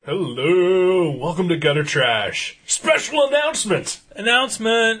Hello, welcome to Gutter Trash. Special announcement.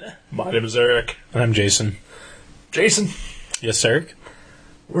 My name is Eric. And I'm Jason. Jason. Yes, Eric?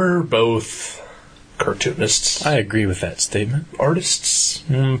 We're both cartoonists. I agree with that statement. Artists.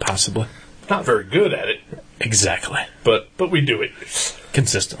 Possibly. Not very good at it. Exactly. But we do it.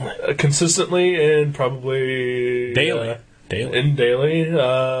 Consistently. Consistently and probably... Daily.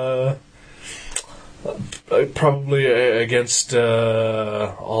 Probably against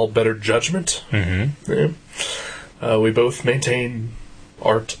all better judgment. Mm-hmm. Yeah. We both maintain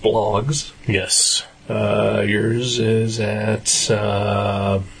art blogs. Yes. Yours is at... It's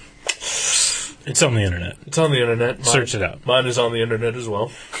on the internet. It's on the internet. Search it out. Mine is on the internet as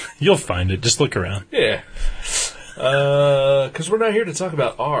well. You'll find it. Just look around. Yeah. Because we're not here to talk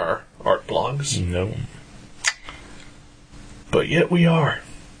about our art blogs. No. But yet we are.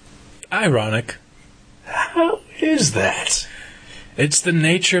 Ironic. How is that? It's the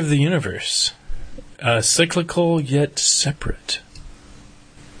nature of the universe. Cyclical yet separate.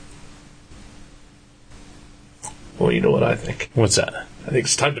 Well, you know what I think. What's that? I think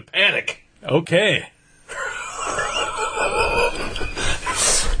it's time to panic. Okay.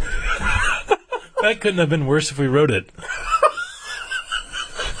 That couldn't have been worse if we wrote it.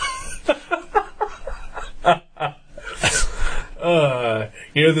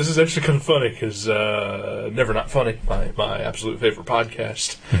 This is actually kind of funny because Never Not Funny, my absolute favorite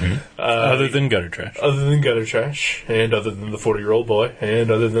podcast. Mm-hmm. Other than Gutter Trash. Other than Gutter Trash, and other than The 40-Year-Old Boy, and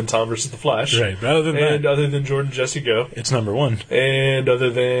other than Tom vs. the Flash. Right, but other than and that, other than Jordan Jesse Go. It's number one. And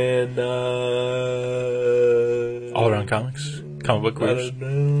other than... All Around Comics? Comic Book Quiz? I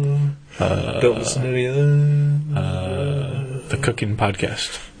don't know. Don't listen to any of them. The Cooking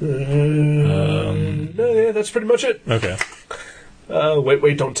Podcast. No, yeah, that's pretty much it. Okay.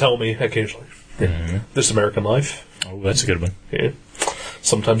 Wait, don't tell me, occasionally. Mm-hmm. This American Life. Oh, that's a good one. Yeah.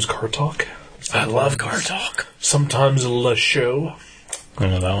 Sometimes Car Talk. I love Car Talk. Sometimes Le Show. I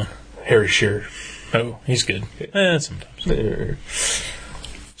know that one. Harry Shearer. Oh, he's good. Sometimes.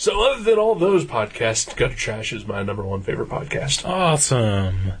 So other than all those podcasts, Gutter Trash is my number one favorite podcast.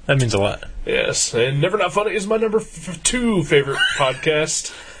 Awesome. That means a lot. Yes, and Never Not Funny is my number two favorite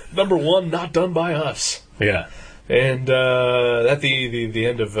podcast. Number one, not done by us. Yeah. And at the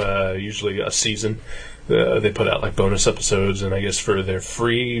end of usually a season, they put out like bonus episodes, and I guess for their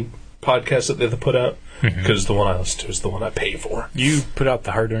free podcast that they put out, because the one I listen to is the one I pay for. You put out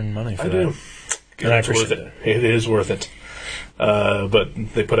the hard-earned money for that. I do. And I it's appreciate worth it. It is worth it. But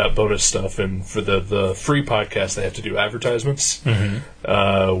they put out bonus stuff, and for the free podcast, they have to do advertisements,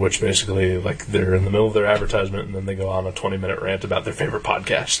 which basically, like, they're in the middle of their advertisement, and then they go on a 20-minute rant about their favorite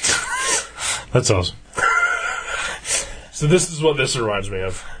podcast. That's awesome. So this is what this reminds me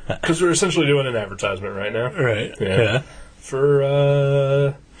of, because we're essentially doing an advertisement right now. Right. Yeah.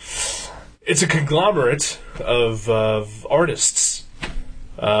 For, it's a conglomerate of artists.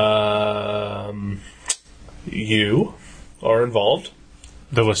 You are involved.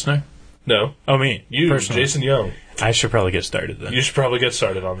 The listener? No. Oh, me. You, personally. Jason Young. I should probably get started then. You should probably get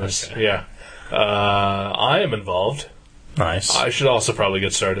started on this. Okay. Yeah. I am involved. Nice. I should also probably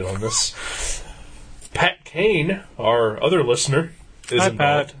get started on this. Pat Kane, our other listener, is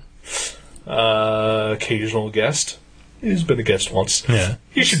involved. Pat. Occasional guest. He's been a guest once. Yeah.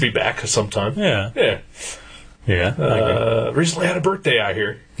 He should be back sometime. Yeah. Yeah. Yeah. Recently had a birthday, I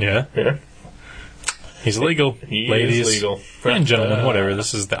hear. Yeah. Yeah. He's legal. He Ladies. is legal. And gentlemen, whatever.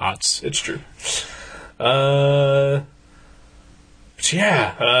 This is the aughts. It's true. But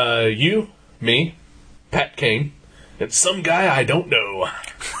yeah, you, me, Pat Kane, and some guy I don't know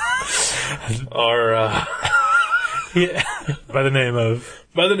are yeah. By the name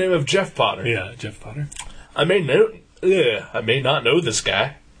of Jeff Potter. Yeah, Jeff Potter. I may not know this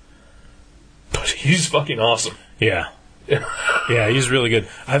guy, but he's fucking awesome. Yeah. Yeah, he's really good.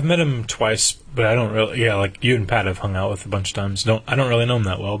 I've met him twice, but I don't really... Yeah, like you and Pat have hung out with a bunch of times. I don't really know him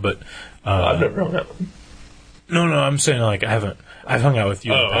that well, but... I've never hung out with him. No, I'm saying, like, I've hung out with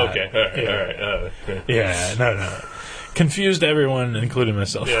you and Pat. Okay. All right. Yeah, no. Confused everyone, including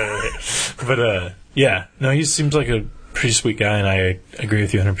myself. Yeah. But, he seems like a pretty sweet guy, and I agree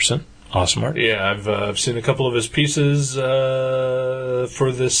with you 100%. Awesome art. Yeah, I've seen a couple of his pieces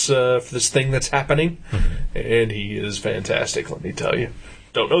for this thing that's happening, and he is fantastic. Let me tell you.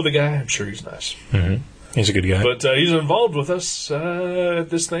 Don't know the guy. I'm sure he's nice. Mm-hmm. He's a good guy. But he's involved with us at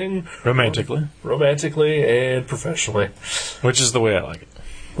this thing romantically and professionally, which is the way I like it.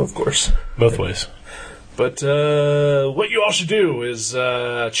 Of course, both ways. But what you all should do is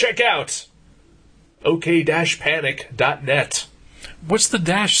check out OK-panic.net. What's the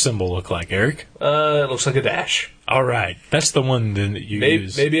dash symbol look like, Eric? It looks like a dash. All right. That's the one that you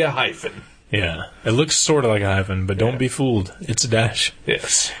use. Maybe a hyphen. Yeah. It looks sort of like a hyphen, but don't be fooled. It's a dash.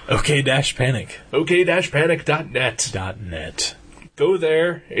 Yes. OK-Panic. OK-Panic.net. .net. Go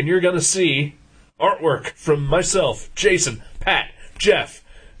there, and you're going to see artwork from myself, Jason, Pat, Jeff,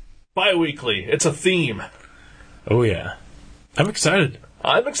 bi-weekly. It's a theme. Oh, yeah. I'm excited.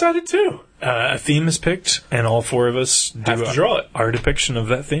 I'm excited, too. A theme is picked, and all four of us Have to draw it. Our depiction of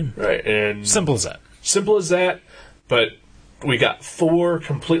that theme. Right, and Simple as that. Simple as that, but we got 4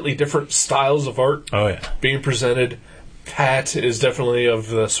 completely different styles of art Oh, yeah. being presented. Pat is definitely of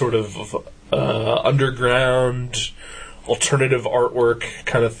the sort of underground, alternative artwork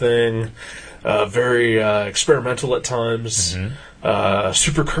kind of thing. Very experimental at times. Mm-hmm.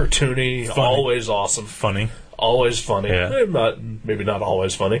 Super cartoony. Funny. Always awesome. Funny. Always funny. Yeah. Maybe not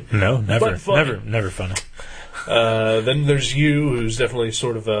always funny. No, never. But funny. Never funny. Then there's you, who's definitely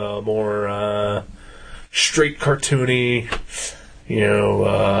sort of a more straight cartoony,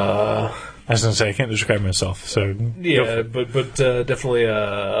 I was going to say, I can't describe myself, so... Yeah, but definitely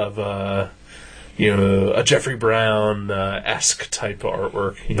of a Jeffrey Brown-esque type of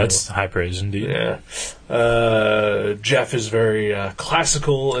artwork. That's high praise, indeed. Yeah. Jeff is very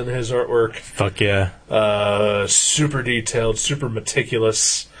classical in his artwork. Fuck yeah. Super detailed, super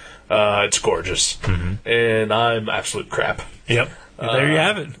meticulous. It's gorgeous. Mm-hmm. And I'm absolute crap. Yep. There you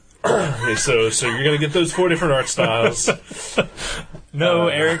have it. So you're going to get those 4 different art styles. No,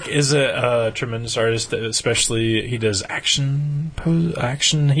 Eric is a tremendous artist. Especially, he does action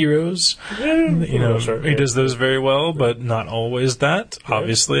heroes. Yeah, he does those very well, but not always that. Yeah.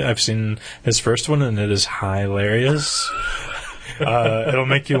 Obviously, I've seen his first one, and it is hilarious. It'll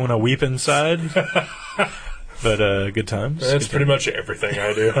make you want to weep inside. But good times. That's pretty much everything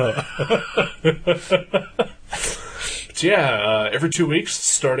I do. Yeah, every 2 weeks,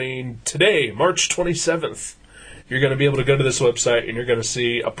 starting today, March 27th, you're going to be able to go to this website and you're going to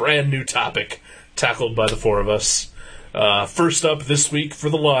see a brand new topic tackled by the 4 of us. First up this week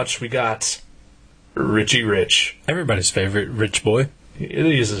for the launch, we got Richie Rich. Everybody's favorite rich boy. It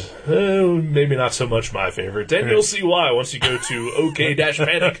is maybe not so much my favorite. And you'll see why once you go to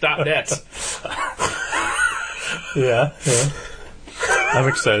OK-Panic.net. Yeah. I'm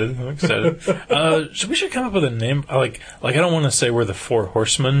excited. We should come up with a name. Like I don't want to say we're the 4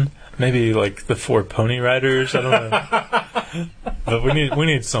 horsemen. Maybe like the 4 pony riders. I don't know. But we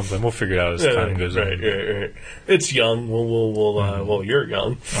need something. We'll figure it out as time goes on. Right. It's young. Well, you're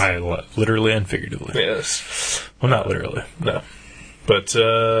young. Literally and figuratively. Yes. Well, not literally. No. But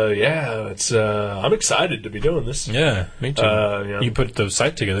it's I'm excited to be doing this. Yeah, me too. You put the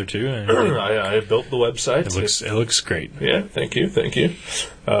site together too. I built the website. It looks great. Yeah, thank you.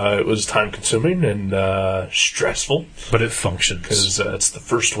 It was time consuming and stressful, but it functions because it's the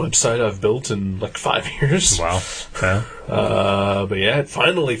first website I've built in like 5 years. Wow. Yeah. But yeah, it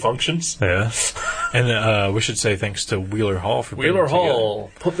finally functions. Yeah. And we should say thanks to Wheeler Hall for Wheeler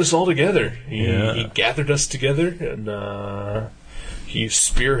Hall put this all together. He gathered us together and. He's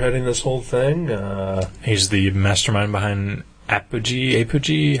spearheading this whole thing. He's the mastermind behind Apogee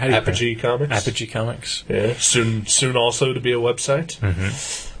Comics. Apogee Comics. Yeah. Soon also to be a website.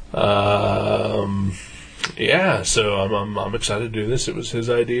 Mm-hmm. Yeah. So I'm excited to do this. It was his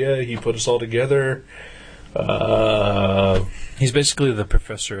idea. He put us all together. He's basically the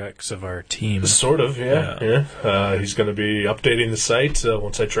Professor X of our team. Sort of. Yeah. He's going to be updating the site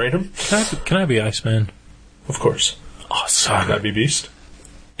once I train him. Can I be Iceman? Of course. Awesome. Can I be Beast?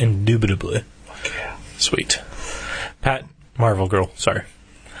 Indubitably. Fuck yeah. Sweet. Pat, Marvel Girl. Sorry.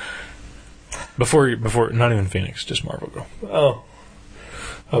 Before, not even Phoenix, just Marvel Girl. Oh.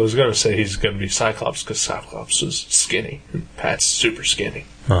 I was going to say he's going to be Cyclops because Cyclops is skinny. And Pat's super skinny.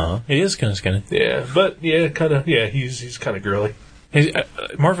 He is kind of skinny. Yeah, but he's kind of girly.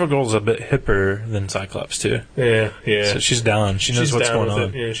 Marvel Girl's a bit hipper than Cyclops too. Yeah. So she's down. She knows what's going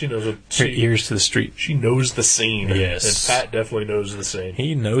on. Yeah, she knows what. Her ears to the street. She knows the scene. Yes, and Pat definitely knows the scene.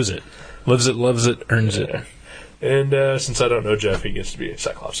 He knows it, lives it, loves it, earns it. And since I don't know Jeff, he gets to be a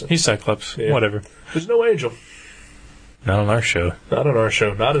Cyclops. He's Cyclops. Yeah. Whatever. There's no Angel. Not on our show. Not on our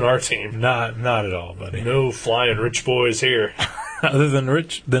show. Not in our team. Not at all, buddy. No flying rich boys here. Other than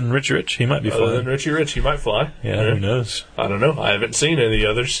Rich, he might be flying. Other than Richie Rich, he might fly. Yeah, who knows? I don't know. I haven't seen any of the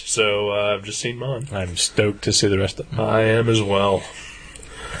others, so I've just seen mine. I'm stoked to see the rest of them. I am as well.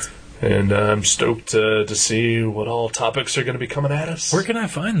 And I'm stoked to see what all topics are going to be coming at us. Where can I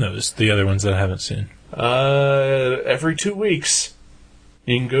find those? The other ones that I haven't seen? Every 2 weeks,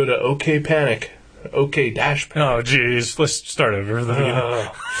 you can go to OK-Panic. OK-Panic. Oh, jeez. Let's start over from the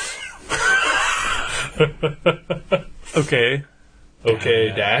beginning. Okay.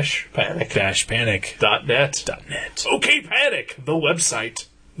 OK-Panic. Panic. .net. OK Panic, the website,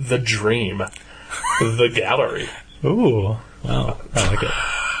 the dream, the gallery. Ooh. Wow. I like it.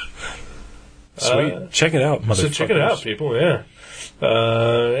 Sweet. Check it out, motherfuckers. So check it out, people, yeah.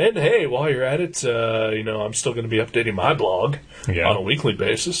 And hey, while you're at it, I'm still going to be updating my blog on a weekly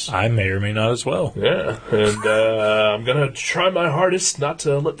basis. I may or may not as well. Yeah, and I'm going to try my hardest not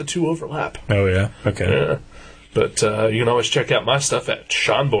to let the two overlap. Oh, yeah? Okay. Yeah. But you can always check out my stuff at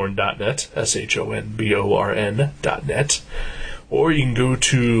Schonborn.net, SHONBORN.net. Or you can go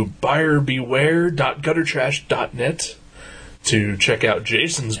to buyerbeware.guttertrash.net to check out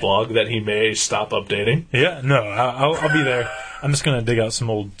Jason's blog that he may stop updating. Yeah, no, I'll be there. I'm just going to dig out some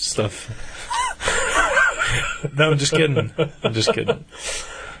old stuff. No, I'm just kidding.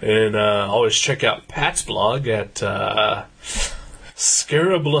 And always check out Pat's blog at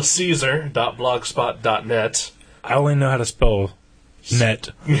scarablacaesar.blogspot.net. I only know how to spell net.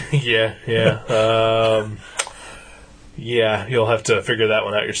 Yeah. Yeah, you'll have to figure that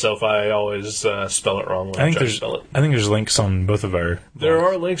one out yourself. I always spell it wrong when I try to spell it. I think there's links on both of our blogs. There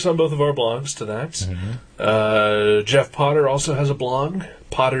are links on both of our blogs to that. Mm-hmm. Jeff Potter also has a blog,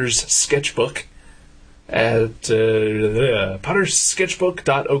 Potter's Sketchbook, at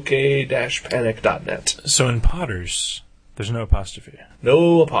pottersketchbook.ok-panic.net. So in Potter's, there's no apostrophe.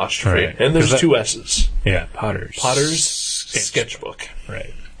 No apostrophe. Right. And there's two S's. Yeah, Potter's Sketchbook.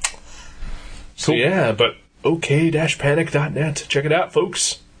 Right. So yeah, but OK-panic.net. Check it out,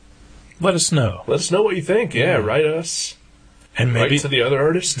 folks. Let us know. Let us know what you think. Yeah, write us. And maybe write to the other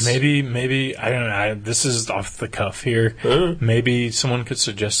artists. Maybe I don't know. This is off the cuff here. Maybe someone could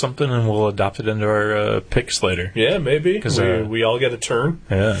suggest something, and we'll adopt it into our picks later. Yeah, maybe because we all get a turn.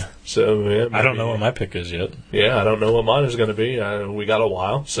 Yeah. So yeah, I don't know what my pick is yet. Yeah, I don't know what mine is going to be. We got a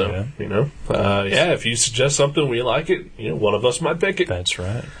while, so if you suggest something we like it, one of us might pick it. That's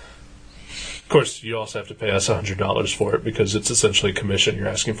right. Of course, you also have to pay us $100 for it because it's essentially a commission you're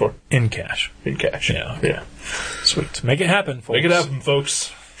asking for. In cash. Yeah. Okay. Yeah. Sweet. Make it happen, folks. Make it happen,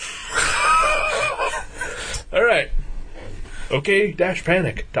 folks. All right.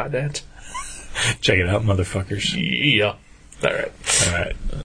 OK-panic.net. Check it out, motherfuckers. Yeah. All right.